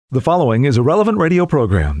The following is a relevant radio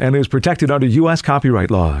program and is protected under U.S.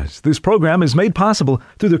 copyright laws. This program is made possible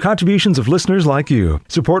through the contributions of listeners like you.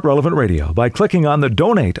 Support Relevant Radio by clicking on the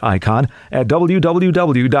donate icon at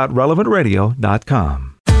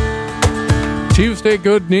www.relevantradio.com. Tuesday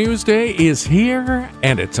Good News Day is here,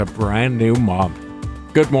 and it's a brand new month.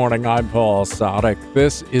 Good morning, I'm Paul Sadek.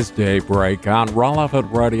 This is Daybreak on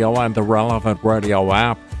Relevant Radio and the Relevant Radio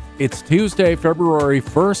app. It's Tuesday, February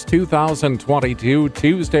 1st, 2022,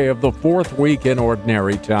 Tuesday of the fourth week in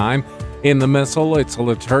Ordinary Time. In the Missal, it's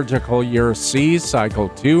liturgical year C, cycle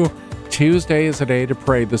 2. Tuesday is a day to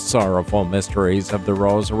pray the sorrowful mysteries of the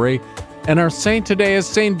Rosary. And our saint today is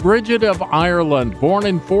Saint Brigid of Ireland, born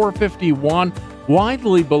in 451,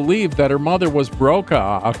 widely believed that her mother was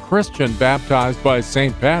Brocha, a Christian baptized by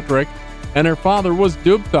St. Patrick, and her father was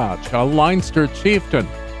Dubthach, a Leinster chieftain.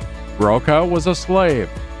 Brocha was a slave,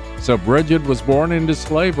 so Brigid was born into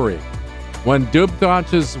slavery. When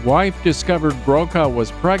Dubthach's wife discovered Brocha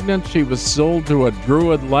was pregnant, she was sold to a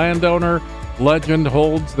Druid landowner. Legend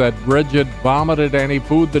holds that Brigid vomited any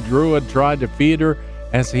food the Druid tried to feed her,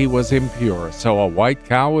 as he was impure, so a white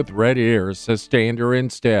cow with red ears sustained her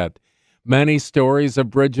instead. Many stories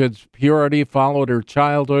of Brigid's purity followed her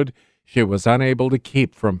childhood. She was unable to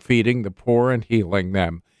keep from feeding the poor and healing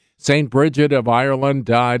them. Saint Brigid of Ireland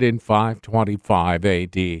died in 525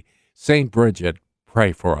 A.D. Saint Brigid,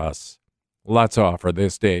 pray for us. Let's offer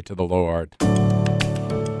this day to the Lord.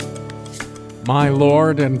 My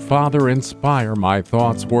Lord and Father, inspire my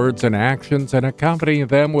thoughts, words, and actions, and accompany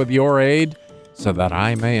them with your aid, so that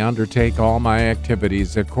I may undertake all my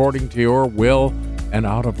activities according to your will and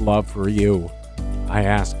out of love for you. I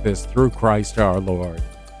ask this through Christ our Lord.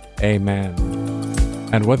 Amen.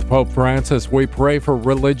 And with Pope Francis, we pray for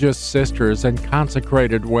religious sisters and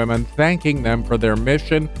consecrated women, thanking them for their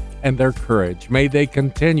mission and their courage. May they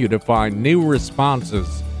continue to find new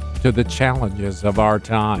responses to the challenges of our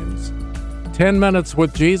times. 10 Minutes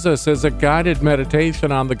with Jesus is a guided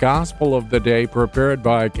meditation on the gospel of the day prepared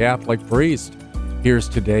by a Catholic priest. Here's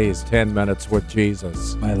today's 10 Minutes with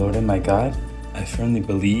Jesus. My Lord and my God, I firmly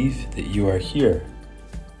believe that you are here,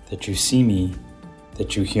 that you see me,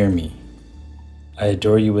 that you hear me. I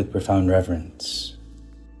adore you with profound reverence.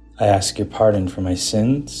 I ask your pardon for my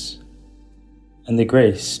sins and the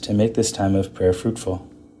grace to make this time of prayer fruitful.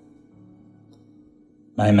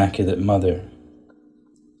 My Immaculate Mother,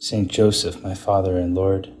 Saint Joseph, my Father and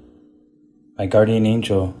Lord, my guardian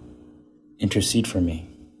angel, intercede for me.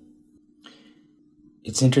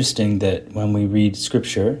 It's interesting that when we read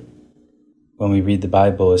Scripture, when we read the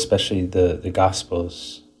Bible, especially the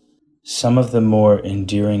Gospels, some of the more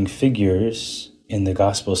endearing figures in the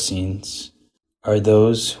Gospel scenes are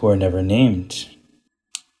those who are never named.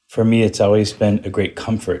 For me, it's always been a great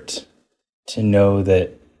comfort to know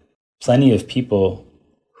that plenty of people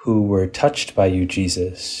who were touched by you,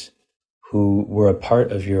 Jesus, who were a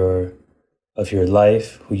part of your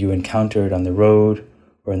life, who you encountered on the road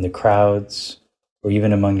or in the crowds, or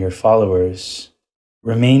even among your followers,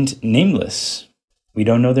 remained nameless. We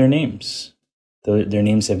don't know their names. Their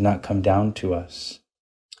names have not come down to us.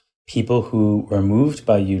 People who were moved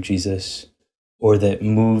by you, Jesus, or that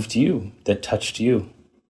moved you, that touched you,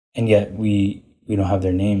 and yet we don't have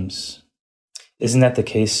their names. Isn't that the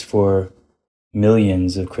case for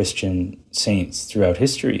millions of Christian saints throughout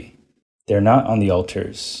history? They're not on the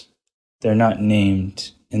altars. They're not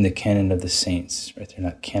named in the canon of the saints, right? They're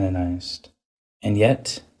not canonized. And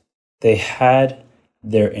yet, they had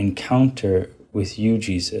their encounter with you,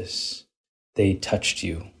 Jesus. They touched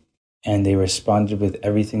you, and they responded with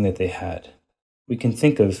everything that they had. We can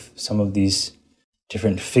think of some of these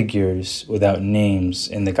different figures without names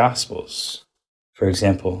in the Gospels. For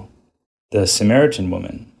example, the Samaritan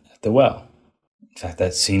woman at the well. In fact,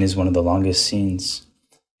 that scene is one of the longest scenes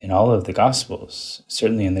in all of the Gospels,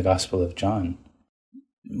 certainly in the Gospel of John.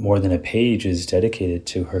 More than a page is dedicated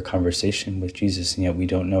to her conversation with Jesus, and yet we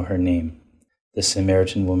don't know her name. The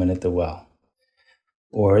Samaritan woman at the well,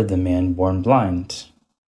 or the man born blind,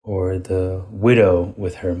 or the widow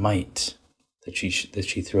with her mite that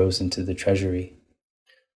she throws into the treasury,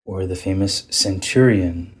 or the famous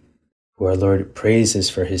centurion who our Lord praises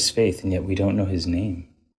for his faith, and yet we don't know his name.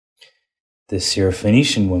 The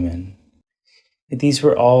Syrophoenician woman. These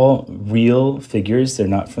were all real figures. They're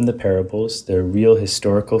not from the parables. They're real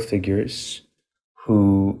historical figures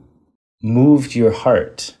who moved your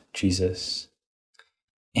heart, Jesus.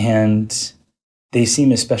 And they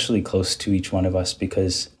seem especially close to each one of us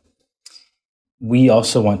because we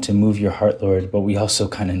also want to move your heart, Lord, but we also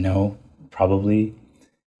kind of know probably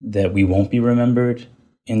that we won't be remembered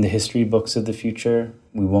in the history books of the future.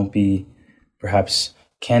 We won't be perhaps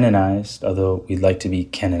canonized, although we'd like to be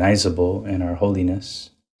canonizable in our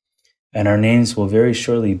holiness. And our names will very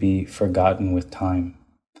surely be forgotten with time.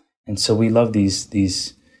 And so we love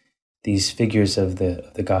these figures of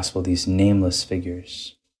the gospel, these nameless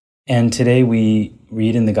figures. And today we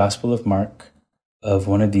read in the Gospel of Mark of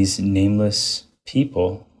one of these nameless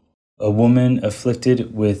people, a woman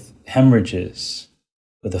afflicted with hemorrhages,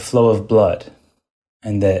 with a flow of blood,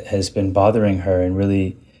 and that has been bothering her and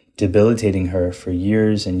really debilitating her for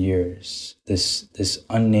years and years, this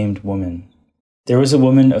unnamed woman. There was a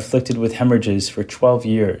woman afflicted with hemorrhages for 12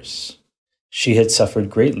 years. She had suffered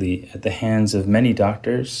greatly at the hands of many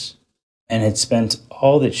doctors and had spent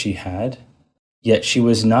all that she had, yet she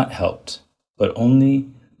was not helped, but only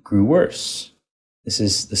grew worse. This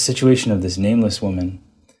is the situation of this nameless woman,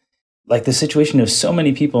 like the situation of so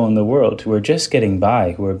many people in the world who are just getting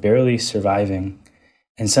by, who are barely surviving.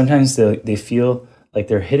 And sometimes they feel like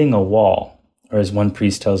they're hitting a wall, or as one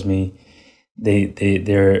priest tells me,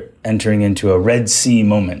 they're entering into a Red Sea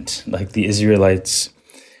moment, like the Israelites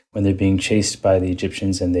when they're being chased by the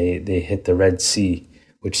Egyptians and they hit the Red Sea,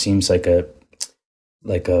 which seems like a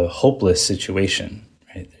hopeless situation,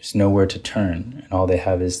 right? There's nowhere to turn, and all they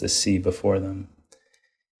have is the sea before them.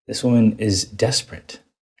 This woman is desperate.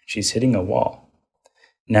 She's hitting a wall.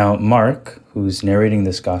 Now, Mark, who's narrating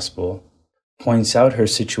this gospel, points out her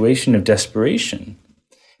situation of desperation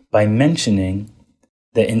by mentioning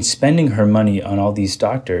that in spending her money on all these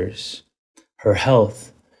doctors, her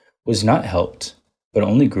health was not helped, but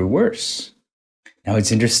only grew worse. Now,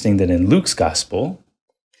 it's interesting that in Luke's gospel,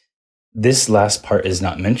 this last part is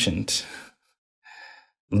not mentioned.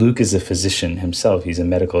 Luke is a physician himself. He's a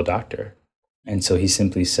medical doctor. And so he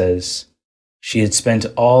simply says, she had spent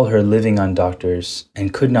all her living on doctors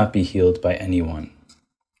and could not be healed by anyone.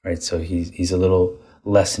 Right? So he's a little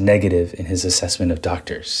less negative in his assessment of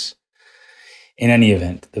doctors. In any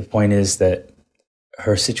event, the point is that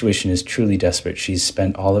her situation is truly desperate. She's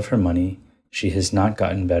spent all of her money. She has not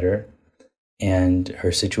gotten better. And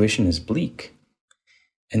her situation is bleak.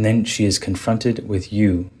 And then she is confronted with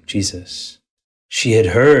you, Jesus. She had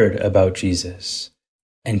heard about Jesus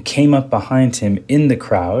and came up behind him in the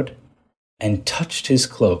crowd and touched his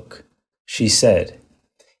cloak. She said,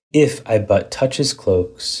 "If I but touch his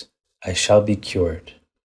cloaks, I shall be cured."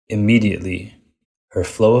 Immediately, her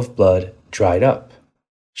flow of blood dried up.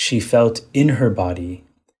 She felt in her body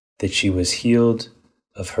that she was healed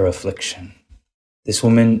of her affliction. This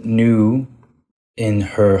woman knew in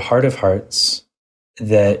her heart of hearts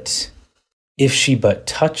that if she but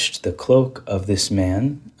touched the cloak of this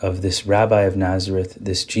man, of this Rabbi of Nazareth,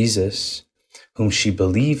 this Jesus, whom she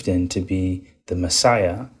believed in to be the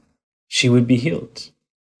Messiah, she would be healed.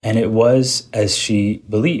 And it was as she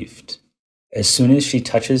believed. As soon as she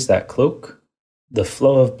touches that cloak, the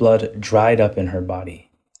flow of blood dried up in her body,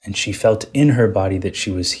 and she felt in her body that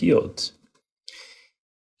she was healed.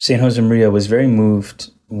 St. Josemaria was very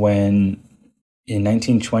moved when, in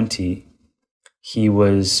 1920, he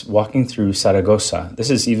was walking through Saragossa. This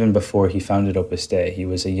is even before he founded Opus Dei. He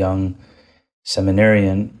was a young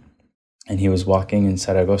seminarian, and he was walking in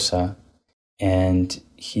Saragossa, and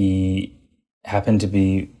he happened to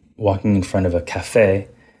be walking in front of a cafe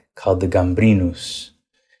called the Gambrinus.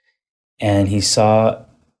 And he saw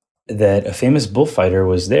that a famous bullfighter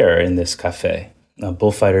was there in this cafe. Now,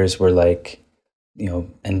 bullfighters were like,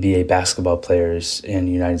 NBA basketball players in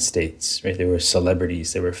the United States, right? They were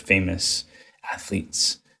celebrities. They were famous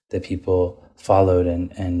athletes that people followed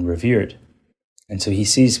and revered. And so he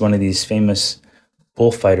sees one of these famous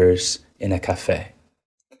bullfighters in a cafe.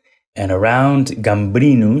 And around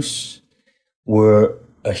Gambrinus were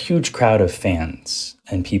a huge crowd of fans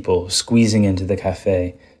and people squeezing into the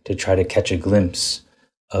cafe to try to catch a glimpse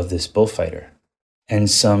of this bullfighter. And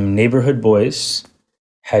some neighborhood boys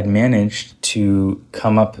had managed to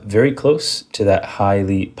come up very close to that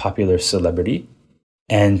highly popular celebrity.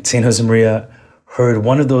 And St. Josemaria heard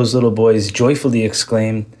one of those little boys joyfully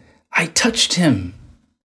exclaim, "I touched him!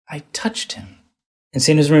 I touched him!" And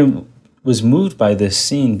St. Josemaria was moved by this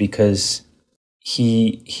scene because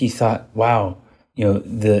he thought, wow,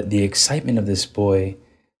 the excitement of this boy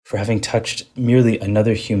for having touched merely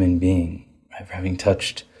another human being, right? For having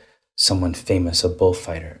touched someone famous, a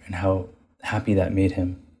bullfighter, and how happy that made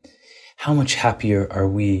him. How much happier are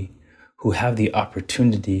we who have the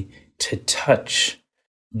opportunity to touch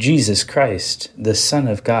Jesus Christ, the Son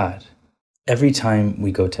of God, every time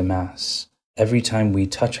we go to Mass, every time we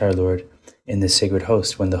touch our Lord in the sacred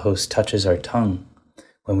host, when the host touches our tongue,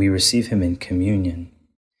 when we receive him in communion.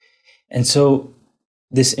 And so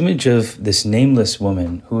this image of this nameless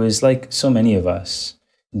woman who is like so many of us,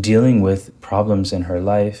 dealing with problems in her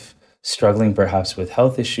life, struggling perhaps with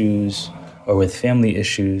health issues or with family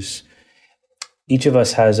issues. Each of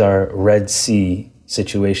us has our Red Sea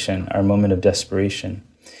situation, our moment of desperation.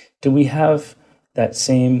 Do we have that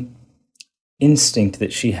same instinct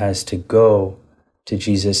that she has to go to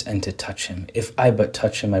Jesus and to touch him? If I but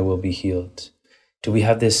touch him, I will be healed. Do we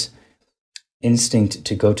have this instinct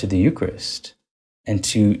to go to the Eucharist and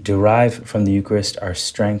to derive from the Eucharist our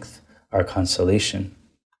strength, our consolation?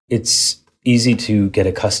 It's easy to get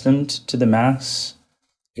accustomed to the Mass.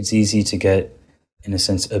 It's easy to get, in a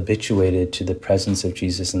sense, habituated to the presence of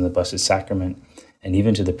Jesus in the Blessed Sacrament, and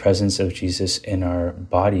even to the presence of Jesus in our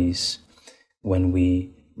bodies when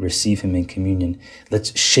we receive him in communion.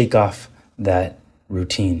 Let's shake off that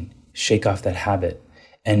routine, shake off that habit,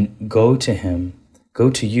 and go to him,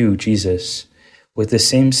 go to you, Jesus, with the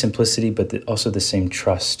same simplicity, but also the same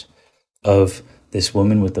trust of this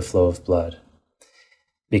woman with the flow of blood.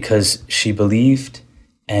 Because she believed,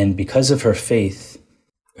 and because of her faith,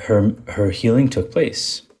 her healing took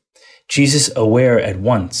place. Jesus, aware at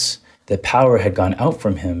once that power had gone out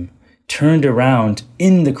from him, turned around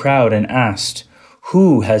in the crowd and asked,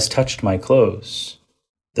 "Who has touched my clothes?"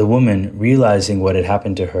 The woman, realizing what had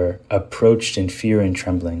happened to her, approached in fear and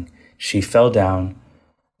trembling. She fell down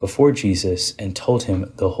before Jesus and told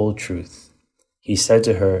him the whole truth. He said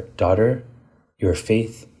to her, "Daughter, your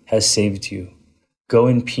faith has saved you. Go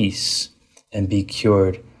in peace and be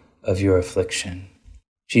cured of your affliction."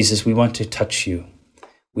 Jesus, we want to touch you.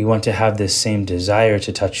 We want to have this same desire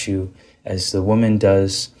to touch you as the woman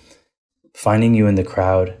does, finding you in the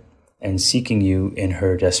crowd and seeking you in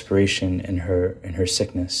her desperation and her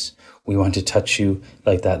sickness. We want to touch you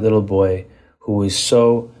like that little boy who was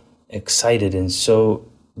so excited and so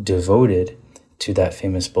devoted to that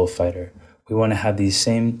famous bullfighter. We want to have these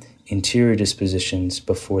same interior dispositions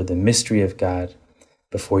before the mystery of God,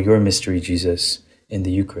 before your mystery, Jesus, in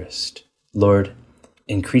the Eucharist. Lord,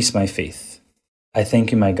 increase my faith. I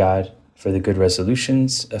thank you, my God, for the good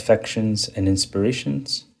resolutions, affections, and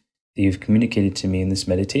inspirations that you've communicated to me in this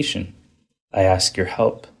meditation. I ask your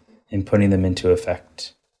help in putting them into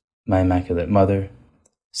effect. My Immaculate Mother,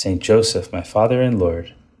 Saint Joseph, my Father and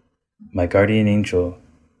Lord, my guardian angel,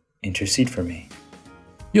 intercede for me.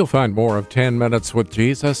 You'll find more of 10 Minutes with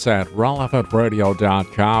Jesus at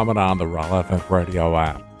relevantradio.com and on the Relevant Radio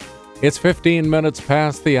app. It's 15 minutes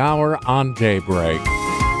past the hour on Daybreak.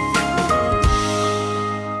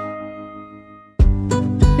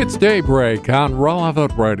 It's Daybreak on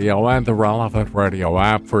Relevant Radio and the Relevant Radio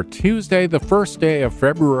app for Tuesday, the first day of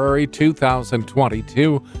February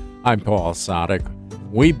 2022. I'm Paul Sadek.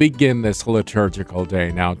 We begin this liturgical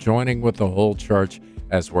day now, joining with the whole church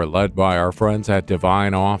as we're led by our friends at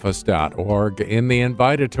divineoffice.org in the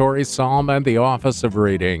invitatory psalm and the office of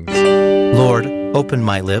readings. Lord, open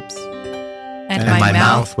my lips, and my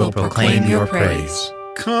mouth will proclaim your praise.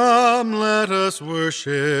 Come, let us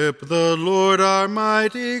worship the Lord our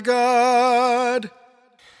mighty God.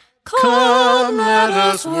 Come, let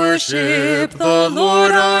us worship the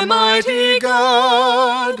Lord our mighty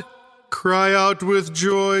God. Cry out with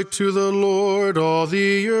joy to the Lord, all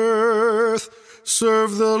the earth.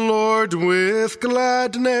 Serve the Lord with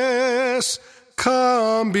gladness.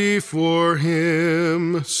 Come before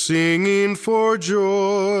him, singing for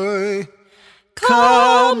joy.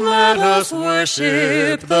 Come, let us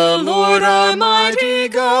worship the Lord our mighty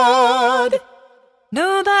God.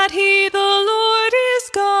 Know that he, the Lord, is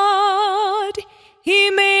God. He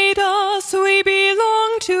made us, we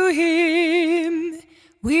belong to him.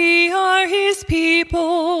 We are his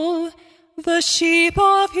people, the sheep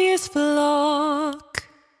of his flock.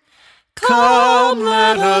 Come,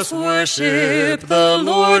 let us worship the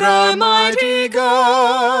Lord our mighty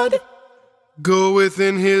God. Go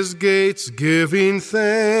within his gates giving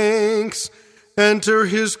thanks. Enter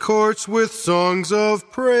his courts with songs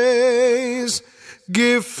of praise.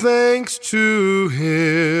 Give thanks to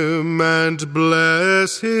him and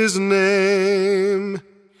bless his name.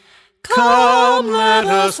 Come, let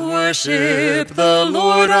us worship the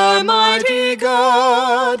Lord our mighty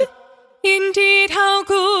God. Indeed, how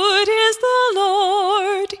good is the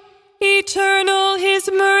Lord, eternal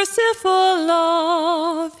his merciful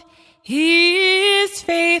love. He is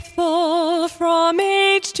faithful from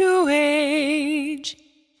age to age.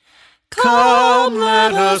 Come,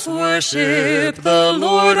 let us worship the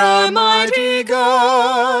Lord our mighty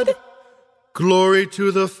God. Glory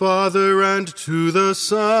to the Father and to the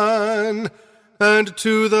Son and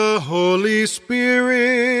to the Holy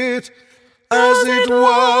Spirit, as it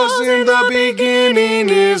was in the beginning,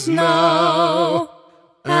 is now,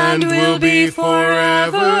 and will be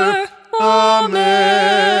forever.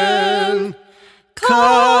 Amen.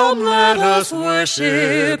 Come, Come, let us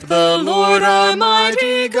worship the Lord our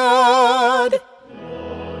mighty God.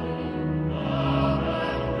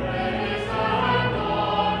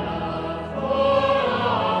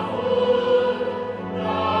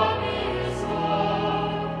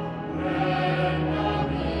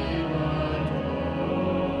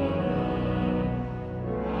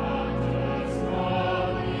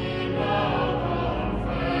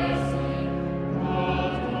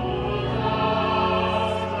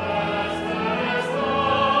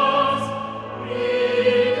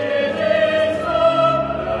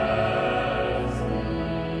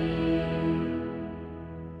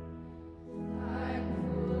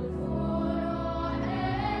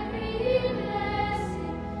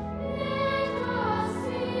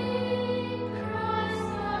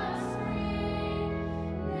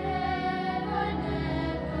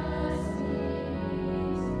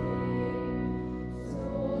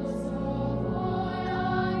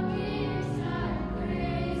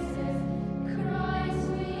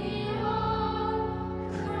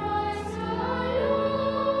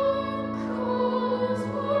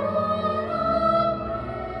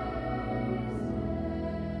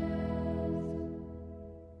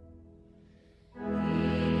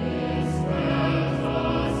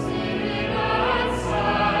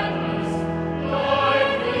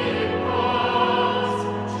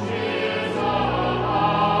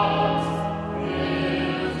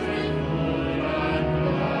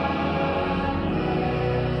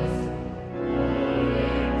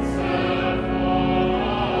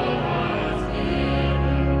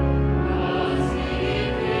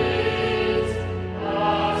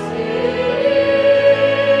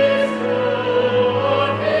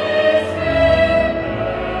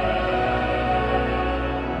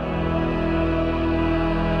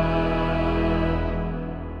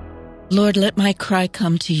 Lord, let my cry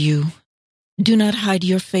come to you. Do not hide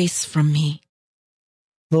your face from me.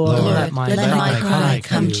 Lord, let my cry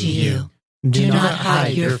come to you. Do not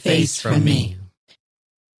hide your face from me.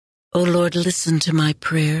 O Lord, listen to my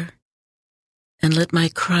prayer, and let my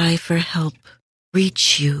cry for help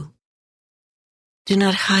reach you. Do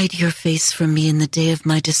not hide your face from me in the day of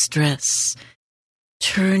my distress.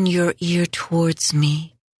 Turn your ear towards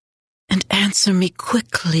me, and answer me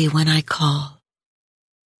quickly when I call.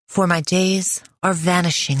 For my days are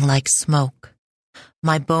vanishing like smoke.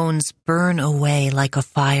 My bones burn away like a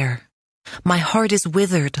fire. My heart is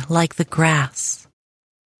withered like the grass.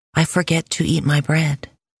 I forget to eat my bread.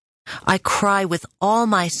 I cry with all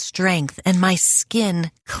my strength, and my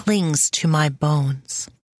skin clings to my bones.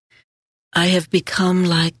 I have become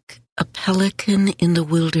like a pelican in the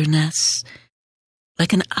wilderness,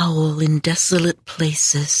 like an owl in desolate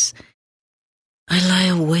places. I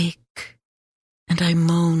lie awake, and I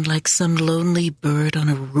moan like some lonely bird on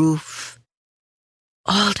a roof.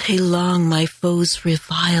 All day long my foes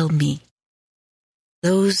revile me.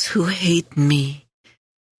 Those who hate me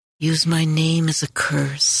use my name as a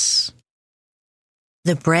curse.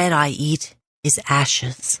 The bread I eat is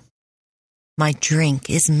ashes. My drink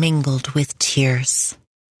is mingled with tears.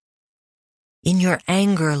 In your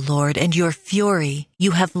anger, Lord, and your fury,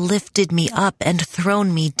 you have lifted me up and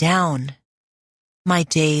thrown me down. My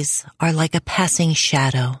days are like a passing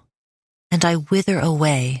shadow, and I wither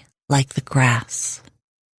away like the grass.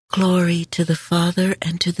 Glory to the Father,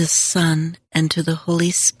 and to the Son, and to the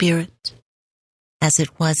Holy Spirit. As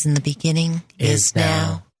it was in the beginning, is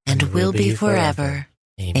now, and will be forever.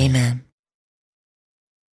 Amen.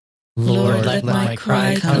 Lord, let my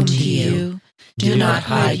cry come to you. Do not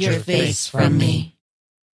hide your face from me.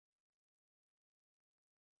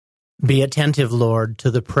 Be attentive, Lord, to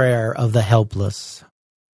the prayer of the helpless.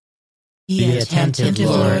 Be attentive,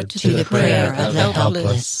 Lord, to the prayer of the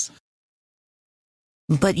helpless.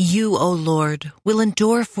 But you, O Lord, will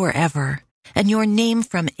endure forever, and your name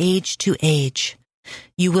from age to age.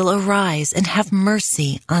 You will arise and have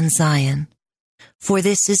mercy on Zion. For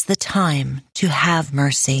this is the time to have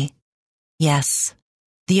mercy. Yes,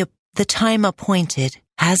 the time appointed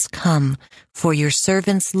has come, for your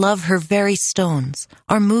servants love her very stones,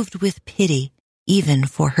 are moved with pity, even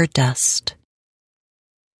for her dust.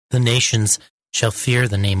 The nations shall fear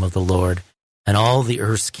the name of the Lord, and all the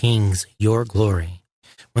earth's kings your glory,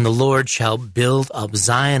 when the Lord shall build up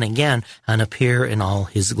Zion again and appear in all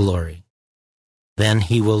his glory. Then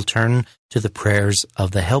he will turn to the prayers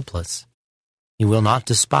of the helpless. He will not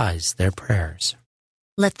despise their prayers.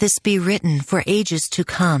 Let this be written for ages to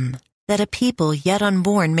come, that a people yet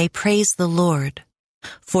unborn may praise the Lord.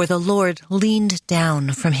 For the Lord leaned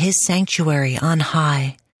down from his sanctuary on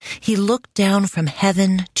high. He looked down from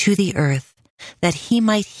heaven to the earth that he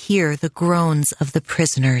might hear the groans of the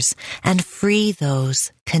prisoners and free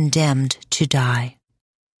those condemned to die.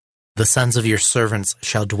 The sons of your servants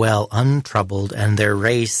shall dwell untroubled, and their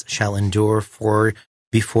race shall endure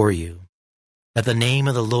before you, that the name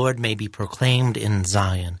of the Lord may be proclaimed in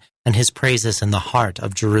Zion, and his praises in the heart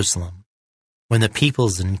of Jerusalem, when the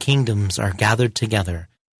peoples and kingdoms are gathered together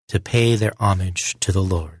to pay their homage to the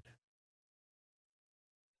Lord.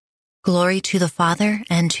 Glory to the Father,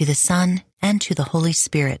 and to the Son, and to the Holy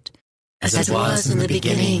Spirit. As it was in the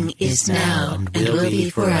beginning, is now, and will be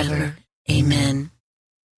forever. Amen.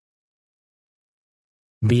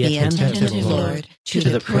 Be attentive, Lord, to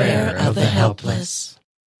the prayer of the helpless.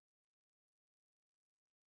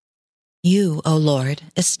 You, O Lord,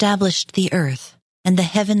 established the earth, and the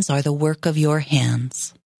heavens are the work of your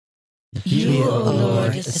hands. You, O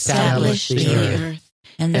Lord, established the earth,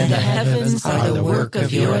 and the heavens are the work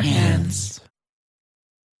of your hands.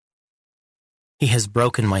 He has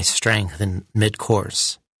broken my strength in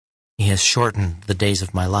mid-course. He has shortened the days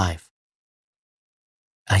of my life.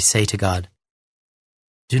 I say to God,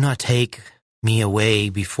 do not take me away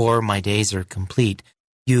before my days are complete,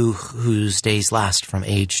 you whose days last from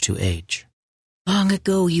age to age. Long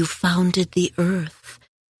ago you founded the earth,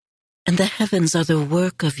 and the heavens are the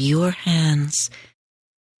work of your hands.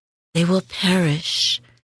 They will perish,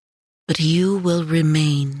 but you will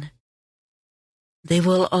remain. They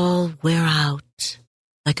will all wear out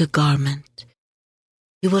like a garment.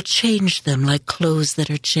 You will change them like clothes that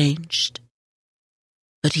are changed.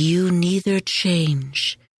 But you neither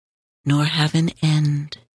change nor have an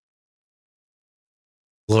end.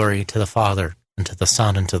 Glory to the Father, and to the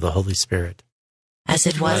Son, and to the Holy Spirit. As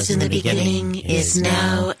it was in the beginning, is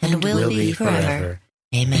now, and will be forever.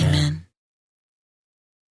 Amen.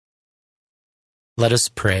 Let us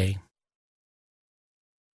pray.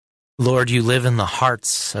 Lord, you live in the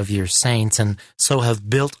hearts of your saints, and so have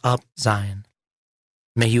built up Zion.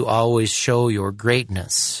 May you always show your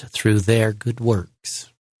greatness through their good works.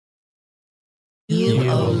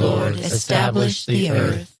 You, O Lord, established the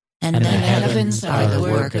earth, and the heavens are the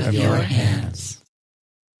work of your hands.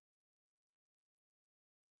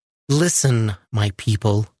 Listen, my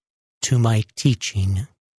people, to my teaching.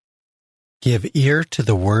 Give ear to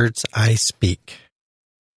the words I speak.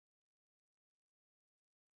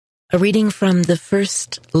 A reading from the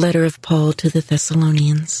first letter of Paul to the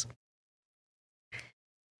Thessalonians.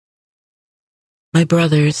 My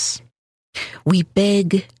brothers, we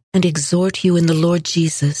beg and exhort you in the Lord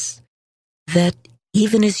Jesus, that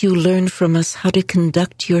even as you learn from us how to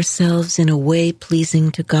conduct yourselves in a way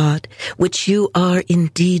pleasing to God, which you are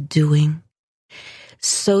indeed doing,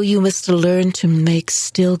 so you must learn to make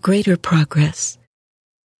still greater progress.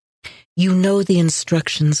 You know the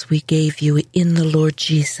instructions we gave you in the Lord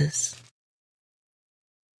Jesus.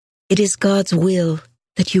 It is God's will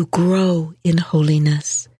that you grow in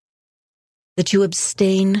holiness, that you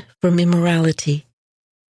abstain from immorality,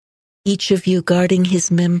 each of you guarding his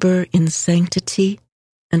member in sanctity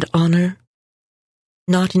and honor,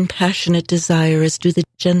 not in passionate desire as do the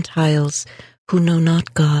Gentiles who know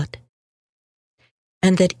not God,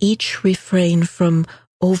 and that each refrain from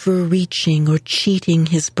overreaching or cheating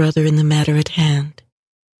his brother in the matter at hand.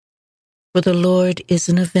 For the Lord is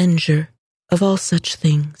an avenger of all such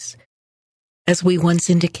things, as we once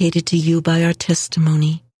indicated to you by our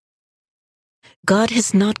testimony. God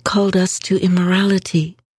has not called us to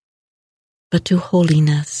immorality, but to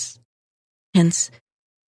holiness. Hence,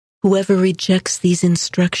 whoever rejects these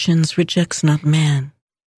instructions rejects not man,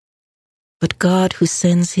 but God who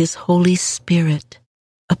sends his Holy Spirit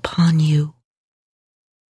upon you.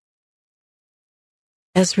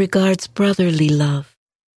 As regards brotherly love,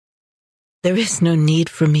 there is no need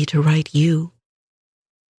for me to write you.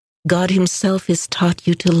 God himself has taught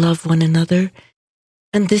you to love one another,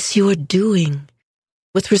 and this you are doing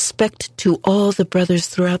with respect to all the brothers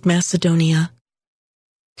throughout Macedonia.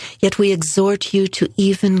 Yet we exhort you to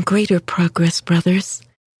even greater progress, brothers.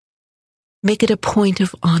 Make it a point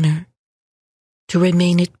of honor to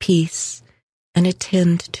remain at peace and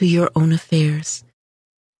attend to your own affairs.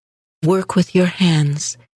 Work with your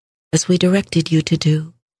hands as we directed you to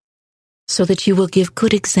do, so that you will give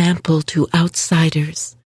good example to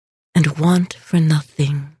outsiders and want for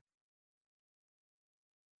nothing.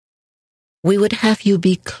 We would have you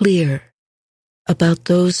be clear about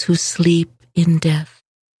those who sleep in death,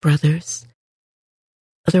 brothers.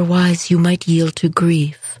 Otherwise you might yield to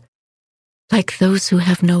grief, like those who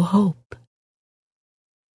have no hope.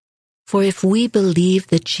 For if we believe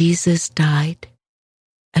that Jesus died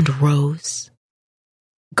and rose,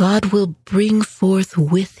 God will bring forth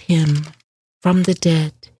with him from the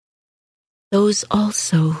dead those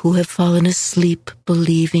also who have fallen asleep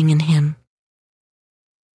believing in him.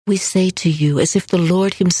 We say to you, as if the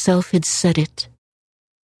Lord himself had said it,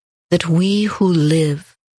 that we who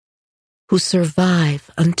live, who survive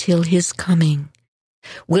until his coming,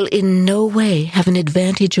 will in no way have an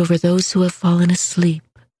advantage over those who have fallen asleep.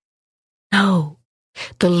 No,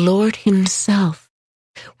 the Lord himself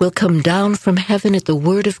will come down from heaven at the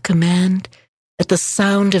word of command, at the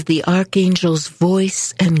sound of the archangel's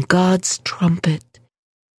voice and God's trumpet.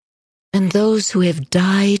 And those who have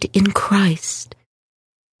died in Christ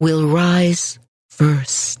will rise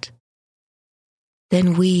first.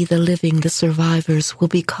 Then we, the living, the survivors, will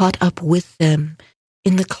be caught up with them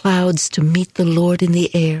in the clouds to meet the Lord in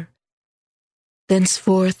the air.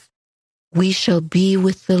 Thenceforth, we shall be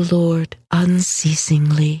with the Lord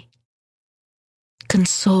unceasingly.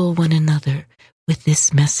 Console one another with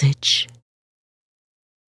this message.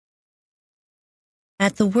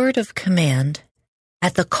 At the word of command,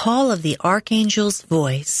 at the call of the archangel's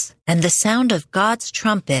voice, and the sound of God's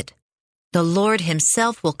trumpet, the Lord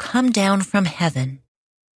himself will come down from heaven.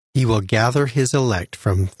 He will gather his elect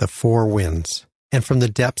from the four winds, and from the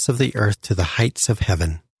depths of the earth to the heights of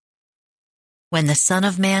heaven. When the Son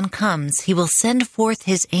of Man comes, he will send forth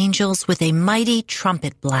his angels with a mighty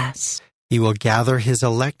trumpet blast. He will gather his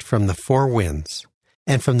elect from the four winds,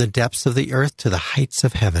 and from the depths of the earth to the heights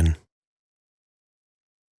of heaven.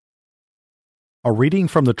 A reading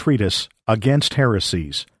from the treatise Against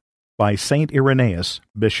Heresies by St. Irenaeus,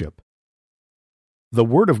 Bishop. The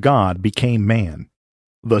Word of God became man.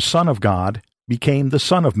 The Son of God became the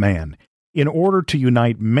Son of Man, in order to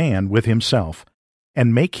unite man with himself,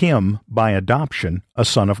 and make him, by adoption, a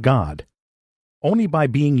son of God. Only by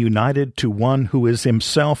being united to one who is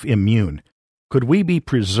himself immune could we be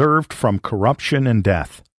preserved from corruption and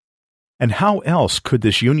death. And how else could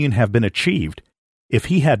this union have been achieved if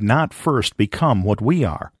he had not first become what we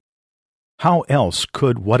are? How else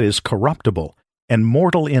could what is corruptible and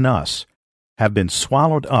mortal in us have been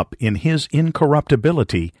swallowed up in his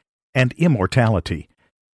incorruptibility and immortality,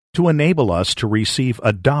 to enable us to receive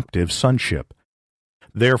adoptive sonship?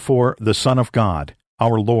 Therefore the Son of God,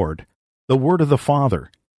 our Lord, the Word of the Father,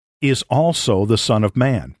 is also the Son of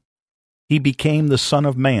Man. He became the Son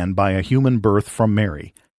of Man by a human birth from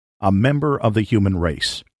Mary, a member of the human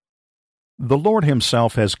race. The Lord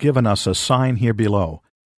himself has given us a sign here below,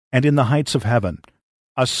 and in the heights of heaven,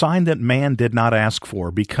 a sign that man did not ask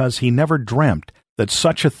for because he never dreamt that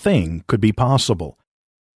such a thing could be possible.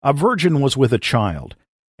 A virgin was with a child,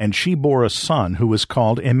 and she bore a son who is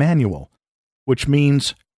called Emmanuel, which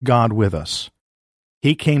means God with us.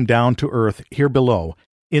 He came down to earth here below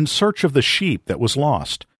in search of the sheep that was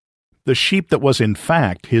lost, the sheep that was in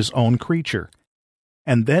fact his own creature,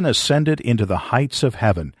 and then ascended into the heights of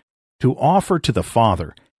heaven to offer to the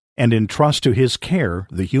Father and entrust to his care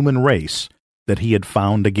the human race that he had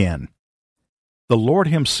found again. The Lord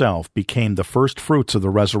himself became the first fruits of the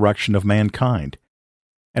resurrection of mankind,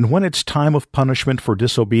 and when its time of punishment for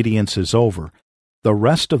disobedience is over, the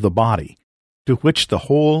rest of the body, to which the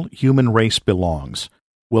whole human race belongs,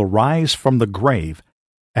 will rise from the grave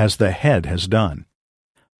as the head has done.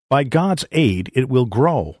 By God's aid it will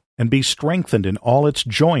grow and be strengthened in all its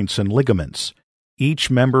joints and ligaments,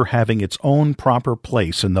 each member having its own proper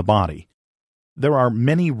place in the body. There are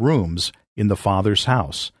many rooms in the Father's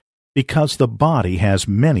house, because the body has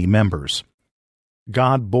many members.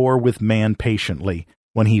 God bore with man patiently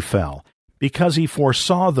when he fell, because he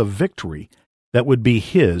foresaw the victory that would be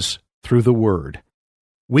his through the Word.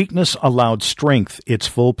 Weakness allowed strength its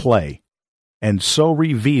full play, and so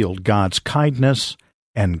revealed God's kindness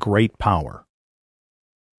and great power.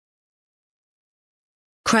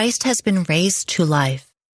 Christ has been raised to life.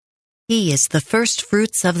 He is the first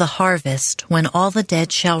fruits of the harvest, when all the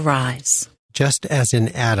dead shall rise. Just as in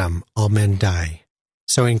Adam all men die,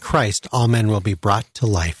 so in Christ all men will be brought to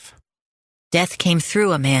life. Death came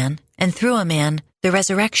through a man, and through a man the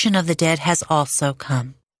resurrection of the dead has also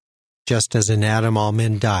come. Just as in Adam all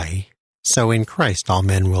men die, so in Christ all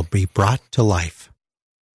men will be brought to life.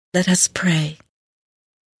 Let us pray.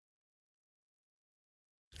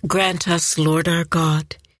 Grant us, Lord our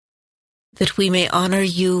God, that we may honor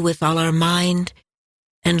you with all our mind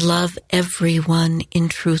and love everyone in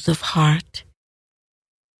truth of heart.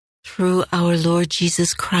 Through our Lord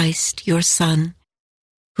Jesus Christ, your Son,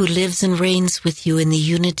 who lives and reigns with you in the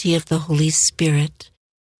unity of the Holy Spirit,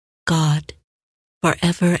 God,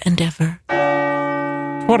 forever and ever.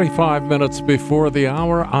 25 minutes before the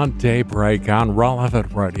hour on Daybreak on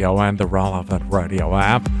Relevant Radio and the Relevant Radio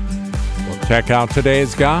app. We'll check out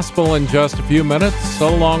today's gospel in just a few minutes,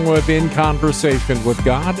 along with In Conversation with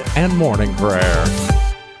God and morning prayer.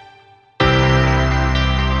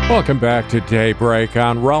 Welcome back to Daybreak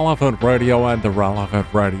on Relevant Radio and the Relevant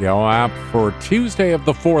Radio app for Tuesday of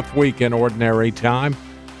the fourth week in Ordinary Time.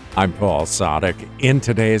 I'm Paul Sadek. In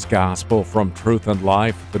today's Gospel from Truth and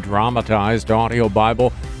Life, the dramatized audio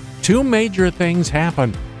Bible, two major things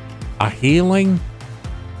happen: a healing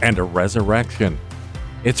and a resurrection.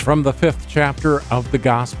 It's from the 5th chapter of the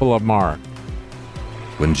Gospel of Mark.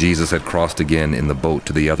 When Jesus had crossed again in the boat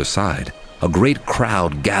to the other side, a great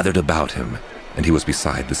crowd gathered about him, and he was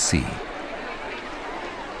beside the sea.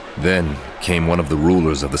 Then came one of the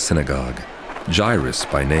rulers of the synagogue, Jairus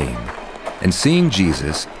by name, and seeing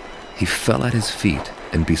Jesus, he fell at his feet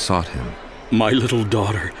and besought him. My little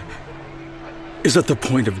daughter is at the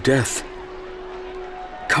point of death.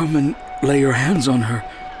 Come and lay your hands on her,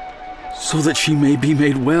 so that she may be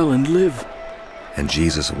made well and live. And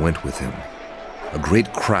Jesus went with him. A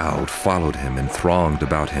great crowd followed him and thronged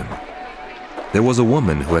about him. There was a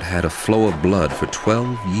woman who had had a flow of blood for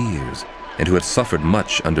 12 years, and who had suffered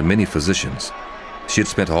much under many physicians. She had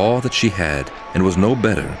spent all that she had, and was no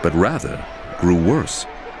better, but rather grew worse.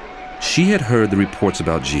 She had heard the reports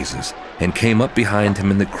about Jesus, and came up behind him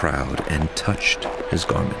in the crowd, and touched his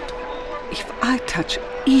garment. If I touch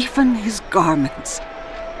even his garments,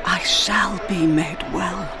 I shall be made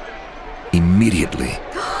well. Immediately,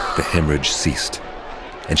 the hemorrhage ceased,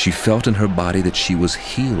 and she felt in her body that she was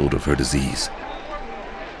healed of her disease.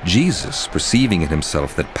 Jesus, perceiving in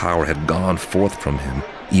himself that power had gone forth from him,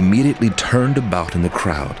 immediately turned about in the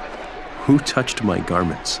crowd. Who touched my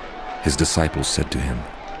garments? His disciples said to him.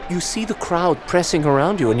 You see the crowd pressing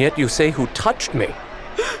around you, and yet you say, who touched me?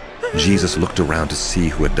 Jesus looked around to see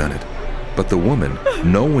who had done it. But the woman,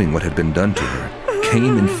 knowing what had been done to her,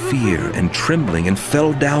 came in fear and trembling and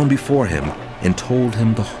fell down before him and told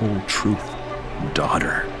him the whole truth.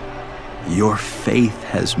 Daughter, your faith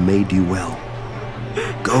has made you well.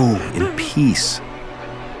 Go in peace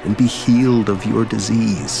and be healed of your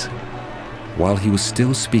disease. While he was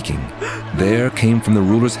still speaking, there came from the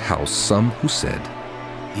ruler's house some who said,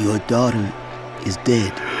 Your daughter is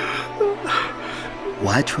dead.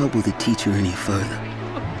 Why trouble the teacher any further?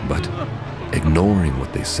 But, ignoring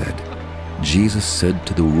what they said, Jesus said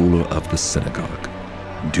to the ruler of the synagogue,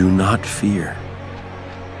 Do not fear,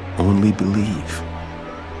 only believe.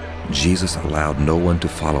 Jesus allowed no one to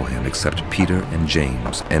follow him except Peter and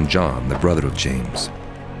James and John, the brother of James.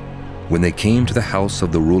 When they came to the house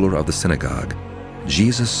of the ruler of the synagogue,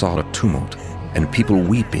 Jesus saw a tumult and people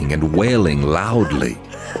weeping and wailing loudly.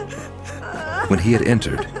 When he had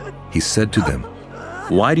entered, he said to them,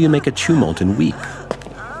 Why do you make a tumult and weep?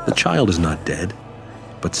 The child is not dead,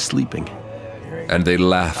 but sleeping. And they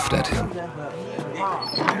laughed at him.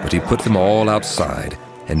 But he put them all outside,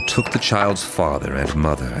 and took the child's father and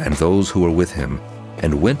mother and those who were with him,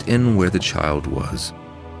 and went in where the child was.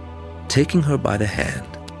 Taking her by the hand,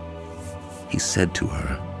 he said to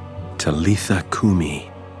her, Talitha cumi,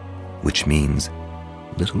 which means,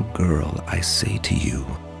 Little girl, I say to you,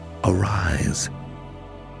 arise.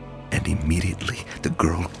 And immediately the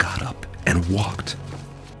girl got up and walked.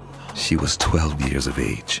 She was 12 years of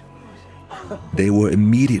age. They were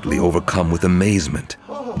immediately overcome with amazement.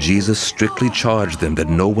 Jesus strictly charged them that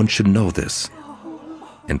no one should know this,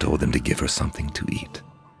 and told them to give her something to eat.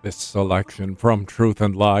 This selection from Truth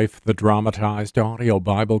and Life, the dramatized audio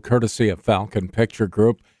Bible, courtesy of Falcon Picture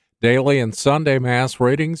Group. Daily and Sunday Mass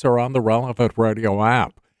readings are on the Relevant Radio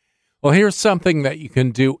app. Well, here's something that you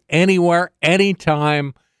can do anywhere,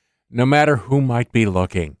 anytime, no matter who might be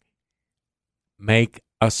looking. Make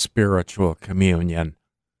a spiritual communion.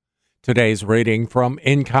 Today's reading from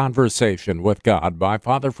In Conversation with God by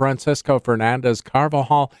Father Francisco Fernandez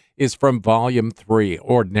Carvajal is from Volume 3,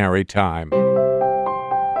 Ordinary Time.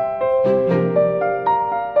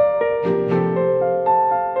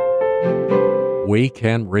 We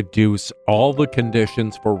can reduce all the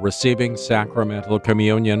conditions for receiving sacramental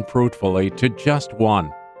communion fruitfully to just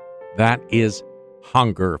one. That is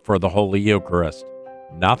hunger for the Holy Eucharist.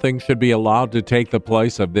 Nothing should be allowed to take the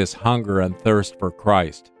place of this hunger and thirst for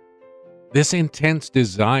Christ. This intense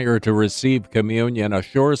desire to receive communion, a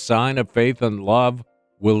sure sign of faith and love,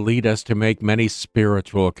 will lead us to make many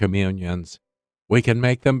spiritual communions. We can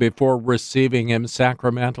make them before receiving Him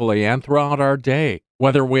sacramentally and throughout our day,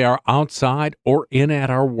 whether we are outside or in at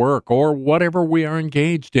our work or whatever we are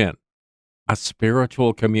engaged in. A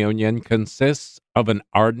spiritual communion consists of an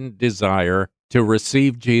ardent desire to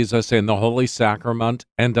receive Jesus in the Holy Sacrament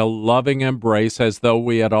and a loving embrace as though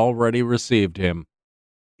we had already received Him.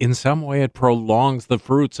 In some way, it prolongs the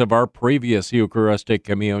fruits of our previous Eucharistic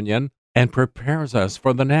communion and prepares us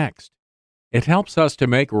for the next. It helps us to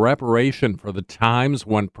make reparation for the times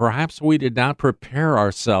when perhaps we did not prepare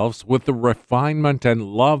ourselves with the refinement and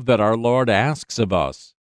love that our Lord asks of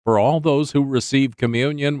us. For all those who receive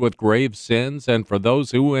communion with grave sins, and for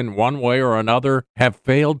those who in one way or another have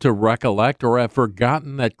failed to recollect or have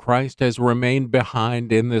forgotten that Christ has remained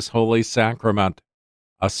behind in this holy sacrament.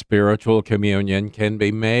 A spiritual communion can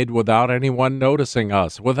be made without anyone noticing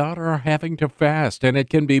us, without our having to fast, and it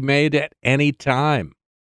can be made at any time.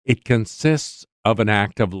 It consists of an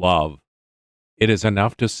act of love. It is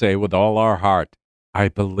enough to say with all our heart, I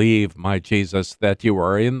believe, my Jesus, that you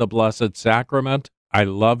are in the Blessed Sacrament. I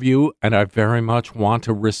love you, and I very much want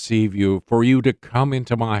to receive you, for you to come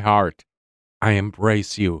into my heart. I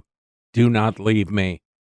embrace you. Do not leave me.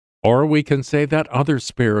 Or we can say that other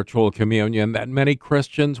spiritual communion that many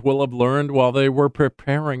Christians will have learned while they were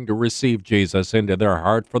preparing to receive Jesus into their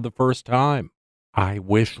heart for the first time. I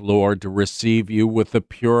wish, Lord, to receive you with the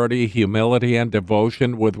purity, humility, and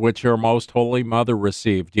devotion with which your most holy mother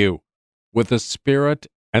received you, with the spirit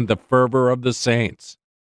and the fervor of the saints.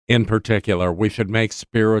 In particular, we should make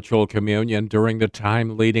spiritual communion during the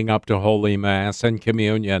time leading up to Holy Mass and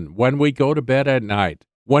communion, when we go to bed at night,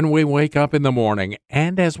 when we wake up in the morning,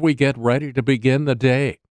 and as we get ready to begin the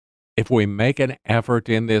day. If we make an effort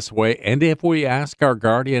in this way, and if we ask our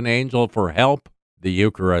guardian angel for help, the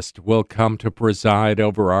Eucharist will come to preside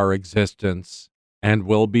over our existence and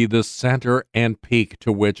will be the center and peak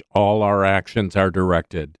to which all our actions are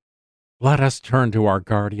directed. Let us turn to our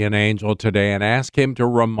guardian angel today and ask him to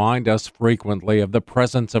remind us frequently of the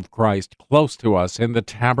presence of Christ close to us in the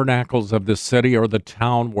tabernacles of the city or the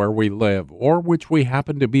town where we live, or which we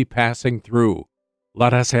happen to be passing through.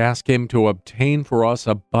 Let us ask him to obtain for us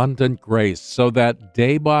abundant grace so that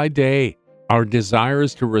day by day our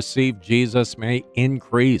desires to receive Jesus may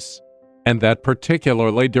increase, and that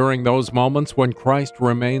particularly during those moments when Christ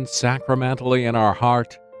remains sacramentally in our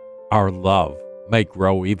heart, our love may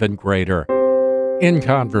grow even greater. In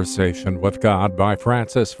Conversation with God by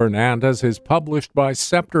Francis Fernandez is published by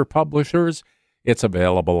Scepter Publishers. It's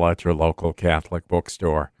available at your local Catholic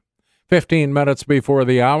bookstore. 15 minutes before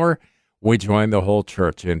the hour, we join the whole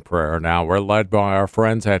church in prayer now. We're led by our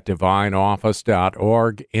friends at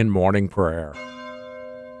divineoffice.org in morning prayer.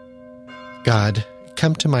 God,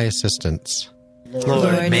 come to my assistance.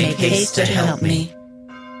 Lord, make haste to help me.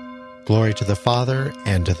 Glory to the Father,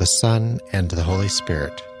 and to the Son, and to the Holy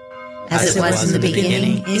Spirit. As it was in the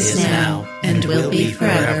beginning, is now, and will be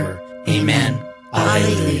forever. Amen.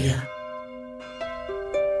 Alleluia.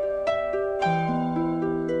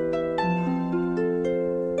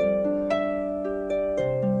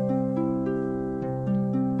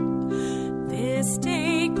 This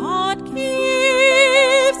day God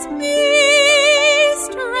gives me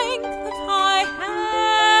strength of high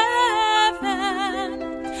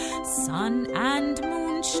heaven, sun and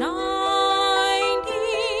moon shining,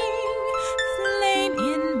 flame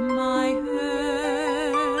in my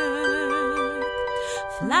earth,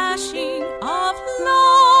 flashing of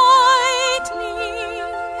lightning,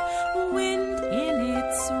 wind in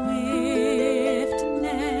its swiftness,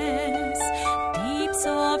 deeps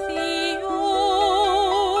of the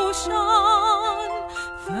ocean,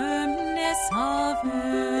 firmness of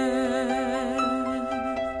earth,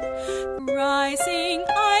 rising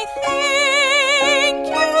I thank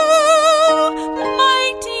you,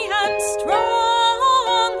 mighty and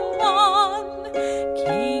strong one,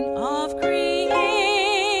 King of creation,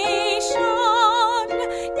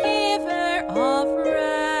 giver of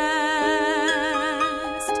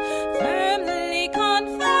rest, firmly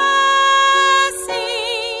confessing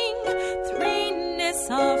threeness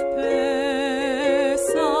of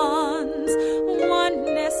persons,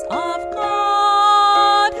 oneness of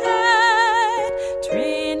Godhead,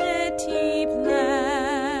 Trinity blessed,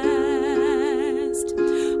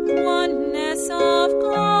 oneness of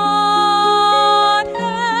Godhead,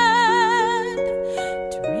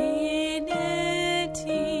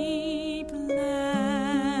 Trinity blessed.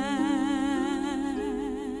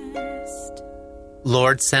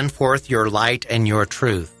 Lord, send forth your light and your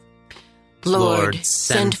truth. Lord,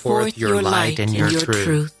 send forth your light and your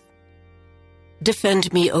truth.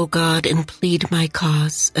 Defend me, O God, and plead my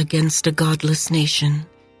cause against a godless nation.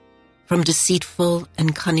 From deceitful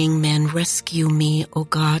and cunning men rescue me, O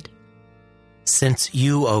God. Since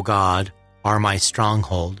you, O God, are my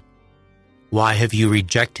stronghold, why have you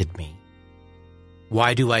rejected me?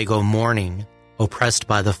 Why do I go mourning, oppressed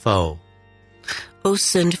by the foe? O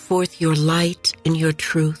send forth your light and your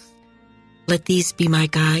truth. Let these be my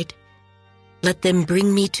guide. Let them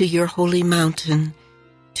bring me to your holy mountain,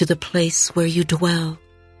 to the place where you dwell.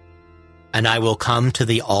 And I will come to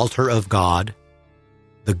the altar of God,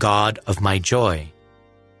 the God of my joy.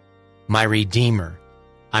 My Redeemer,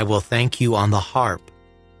 I will thank you on the harp,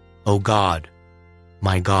 O God,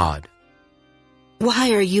 my God.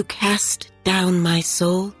 Why are you cast down, my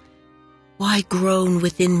soul? Why groan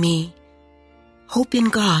within me? Hope in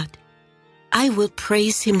God. I will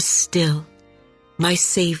praise him still, my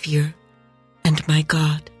Savior and my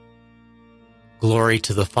God. Glory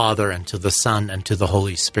to the Father, and to the Son, and to the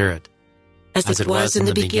Holy Spirit. As it was in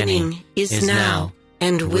the beginning, is now,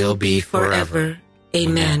 and will be forever.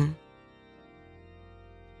 Amen.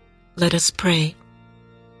 Let us pray.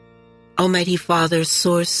 Almighty Father,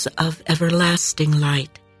 source of everlasting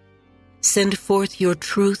light, send forth your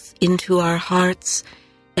truth into our hearts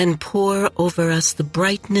and pour over us the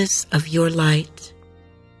brightness of your light.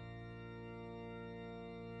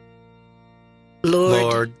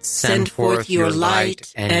 Lord, send forth your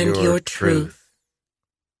light and your truth.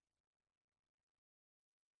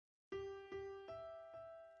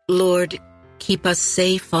 Lord, keep us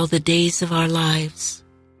safe all the days of our lives.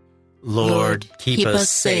 Lord, keep us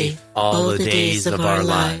safe all the days of our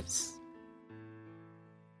lives.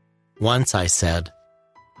 Once I said,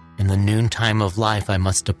 in the noontime of life I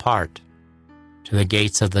must depart to the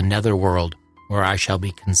gates of the netherworld, where I shall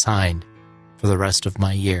be consigned for the rest of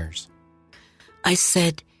my years. I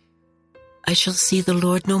said, I shall see the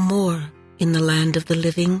Lord no more in the land of the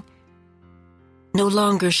living. No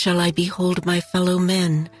longer shall I behold my fellow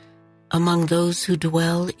men among those who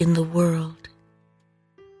dwell in the world.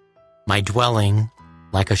 My dwelling,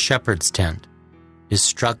 like a shepherd's tent, is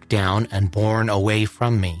struck down and borne away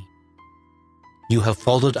from me. You have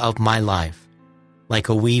folded up my life, like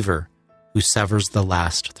a weaver who severs the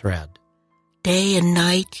last thread. Day and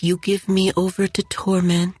night you give me over to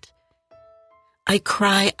torment. I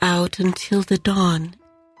cry out until the dawn.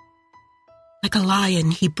 Like a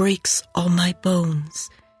lion, he breaks all my bones.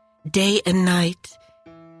 Day and night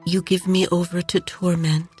you give me over to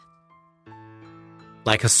torment.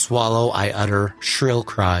 Like a swallow I utter shrill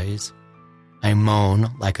cries. I moan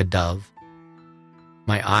like a dove.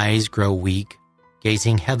 My eyes grow weak,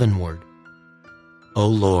 gazing heavenward. O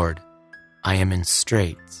Lord, I am in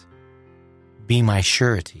straits. Be my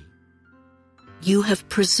surety. You have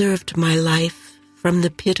preserved my life from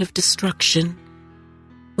the pit of destruction,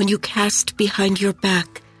 when you cast behind your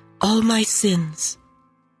back all my sins.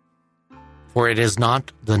 For it is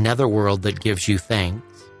not the netherworld that gives you thanks,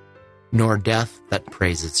 nor death that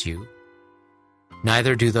praises you.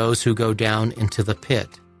 Neither do those who go down into the pit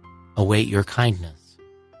await your kindness.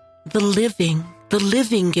 The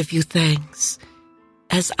living give you thanks,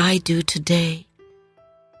 as I do today.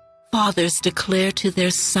 Fathers declare to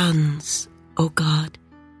their sons, O God,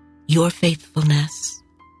 your faithfulness.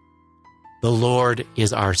 The Lord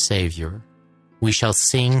is our Savior. We shall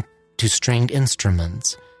sing to stringed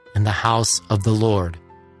instruments in the house of the Lord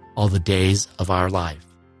all the days of our life.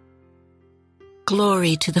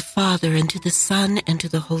 Glory to the Father, and to the Son, and to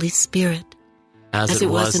the Holy Spirit, as it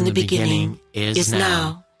was in the beginning, is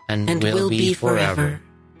now, and will be forever.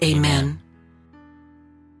 Amen.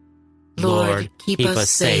 Lord, keep us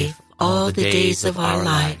safe all the days of our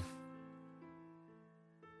life.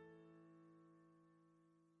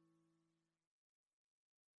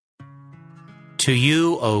 To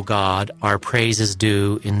you, O God, our praise is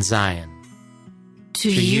due in Zion.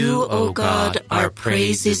 To you, O God, our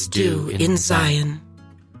praise is due in Zion.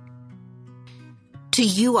 To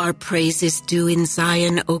you our praise is due in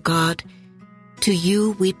Zion, O God. To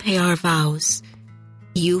you we pay our vows,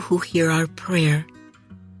 you who hear our prayer.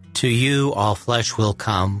 To you all flesh will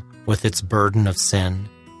come with its burden of sin.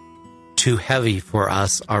 Too heavy for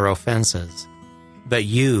us are offenses, but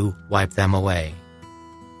you wipe them away.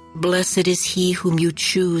 Blessed is he whom you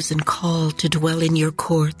choose and call to dwell in your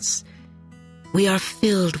courts. We are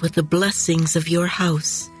filled with the blessings of your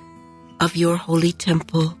house, of your holy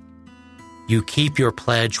temple. You keep your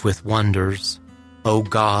pledge with wonders, O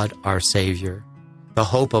God, our Savior, the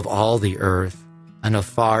hope of all the earth and of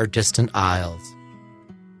far distant isles.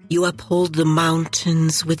 You uphold the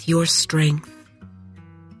mountains with your strength.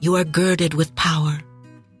 You are girded with power.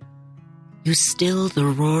 You still the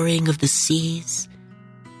roaring of the seas,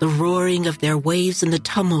 the roaring of their waves and the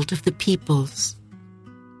tumult of the peoples.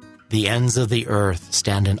 The ends of the earth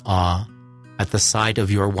stand in awe at the sight of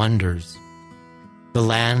your wonders. The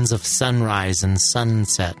lands of sunrise and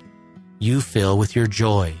sunset you fill with your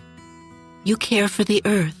joy. You care for the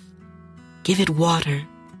earth. Give it water.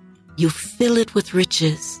 You fill it with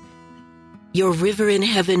riches. Your river in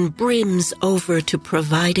heaven brims over to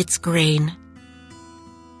provide its grain.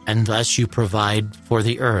 And thus you provide for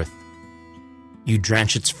the earth. You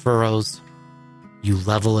drench its furrows. You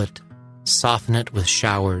level it, soften it with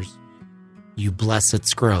showers. you bless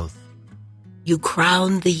its growth. You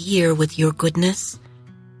crown the year with your goodness.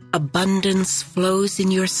 Abundance flows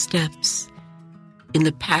in your steps. In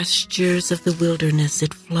the pastures of the wilderness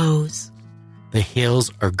it flows. The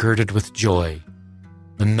hills are girded with joy,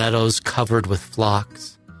 the meadows covered with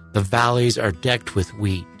flocks, the valleys are decked with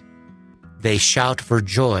wheat. They shout for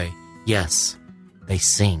joy, yes, they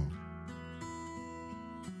sing.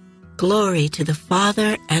 Glory to the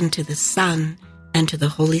Father, and to the Son, and to the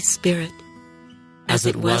Holy Spirit. As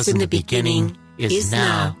it was in the beginning, is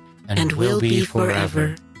now, and will be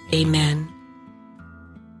forever. Amen.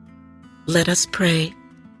 Let us pray.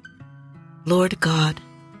 Lord God,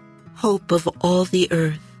 hope of all the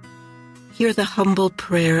earth, hear the humble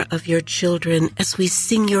prayer of your children as we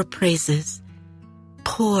sing your praises.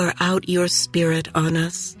 Pour out your Spirit on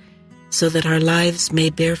us, so that our lives may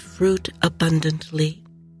bear fruit abundantly.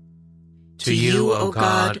 To you, O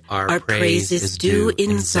God, our praise is due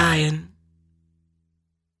in Zion.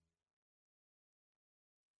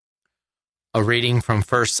 A reading from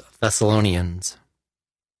 1 Thessalonians.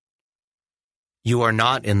 You are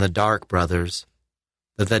not in the dark, brothers,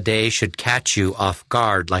 that the day should catch you off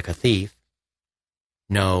guard like a thief.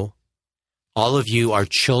 No, all of you are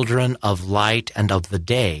children of light and of the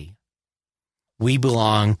day. We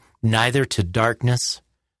belong neither to darkness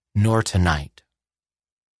nor to night.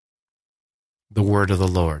 The word of the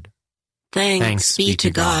Lord. Thanks be to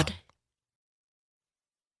God.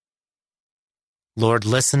 Lord,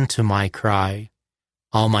 listen to my cry.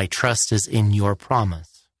 All my trust is in your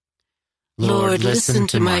promise. Lord, listen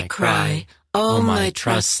to my cry. All my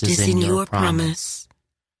trust is in your promise.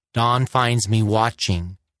 Dawn finds me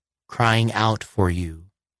watching, crying out for you.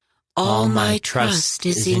 All my trust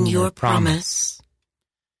is in your promise.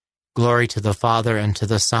 Glory to the Father, and to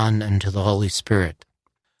the Son, and to the Holy Spirit.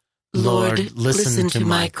 Lord, listen to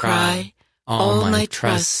my cry. All my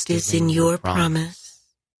trust is in your promise.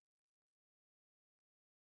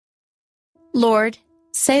 Lord,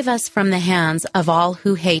 save us from the hands of all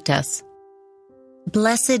who hate us.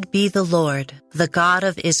 Blessed be the Lord, the God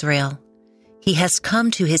of Israel. He has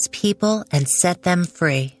come to his people and set them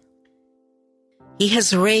free. He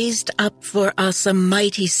has raised up for us a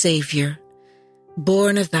mighty Savior,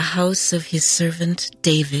 born of the house of his servant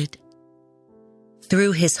David.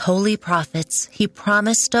 Through his holy prophets, he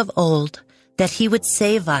promised of old that he would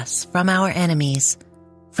save us from our enemies,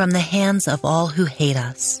 from the hands of all who hate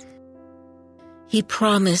us. He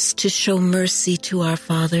promised to show mercy to our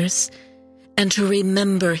fathers and to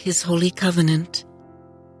remember his holy covenant.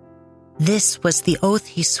 This was the oath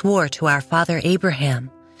he swore to our father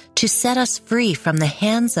Abraham, to set us free from the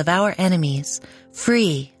hands of our enemies,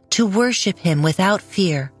 free to worship him without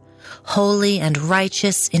fear, holy and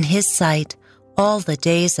righteous in his sight all the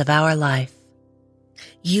days of our life.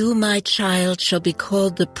 You, my child, shall be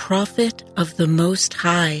called the prophet of the Most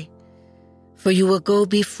High, for you will go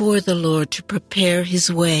before the Lord to prepare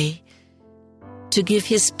his way, to give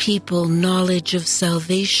his people knowledge of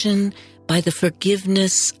salvation by the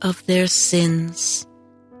forgiveness of their sins.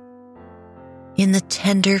 In the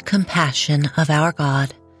tender compassion of our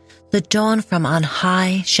God, the dawn from on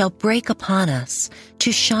high shall break upon us,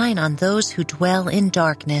 to shine on those who dwell in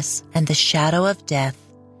darkness and the shadow of death,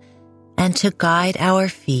 and to guide our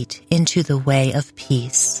feet into the way of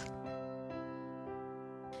peace.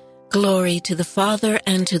 Glory to the Father,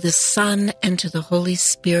 and to the Son, and to the Holy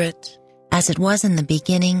Spirit. As it was in the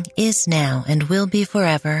beginning, is now, and will be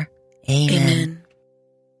forever. Amen. Amen.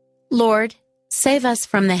 Lord, save us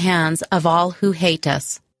from the hands of all who hate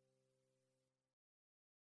us.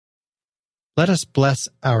 Let us bless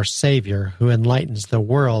our Savior, who enlightens the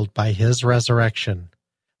world by his resurrection.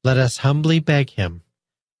 Let us humbly beg him.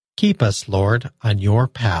 Keep us, Lord, on your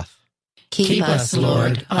path. Keep us,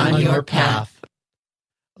 Lord, on your path.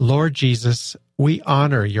 Lord Jesus, we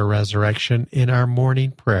honor your resurrection in our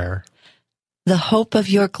morning prayer. The hope of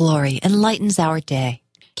your glory enlightens our day.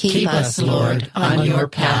 Keep us, Lord, on your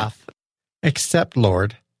path. Accept,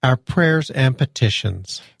 Lord, our prayers and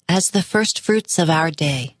petitions. As the first fruits of our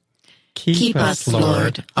day. Keep us,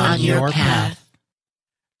 Lord, on your path.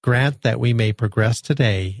 Grant that we may progress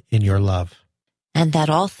today in your love. And that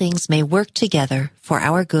all things may work together for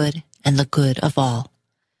our good and the good of all.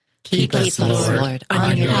 Keep us, Lord,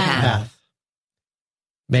 on your path.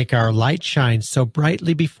 Make our light shine so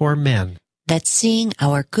brightly before men, that seeing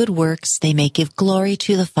our good works they may give glory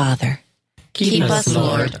to the Father. Keep us,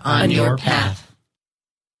 Lord, on your path.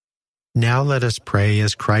 Now let us pray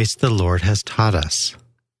as Christ the Lord has taught us.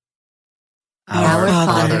 Our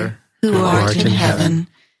Father, who art in heaven,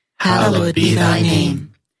 hallowed be thy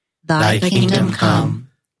name. Thy kingdom come,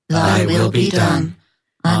 thy will be done,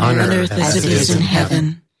 on earth as it is in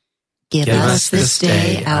heaven. Give us this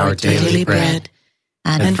day our daily bread,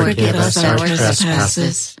 and forgive us our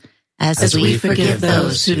trespasses, as we forgive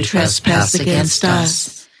those who trespass against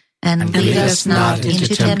us. And lead us not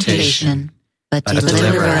into temptation, but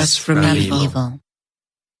deliver us from evil.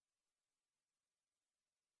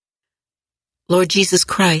 Lord Jesus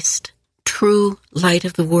Christ, true light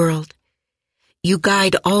of the world, you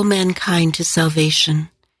guide all mankind to salvation.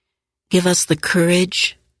 Give us the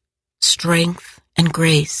courage, strength, and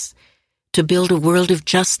grace to build a world of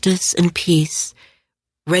justice and peace,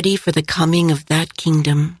 ready for the coming of that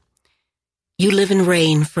kingdom. You live and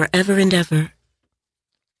reign forever and ever.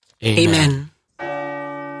 Amen.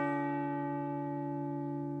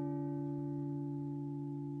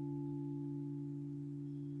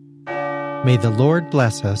 May the Lord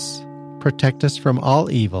bless us, protect us from all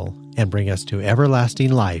evil, and bring us to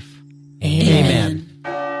everlasting life. Amen.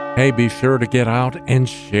 Hey, be sure to get out and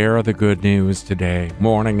share the good news today.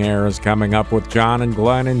 Morning Air is coming up with John and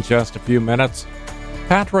Glenn in just a few minutes.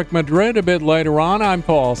 Patrick Madrid a bit later on. I'm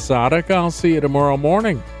Paul Sadek. I'll see you tomorrow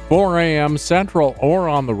morning, 4 a.m. Central, or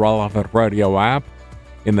on the Relevant Radio app.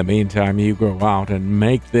 In the meantime, you go out and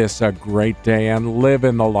make this a great day and live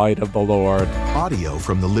in the light of the Lord. Audio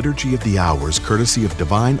from the Liturgy of the Hours, courtesy of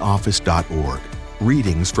divineoffice.org.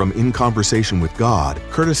 Readings from In Conversation with God,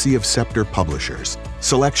 courtesy of Scepter Publishers.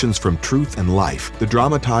 Selections from Truth and Life, the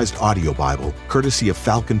dramatized audio Bible, courtesy of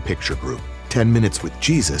Falcon Picture Group. 10 Minutes with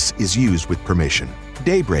Jesus is used with permission.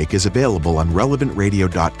 Daybreak is available on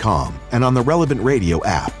relevantradio.com and on the Relevant Radio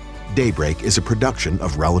app. Daybreak is a production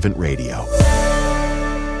of Relevant Radio.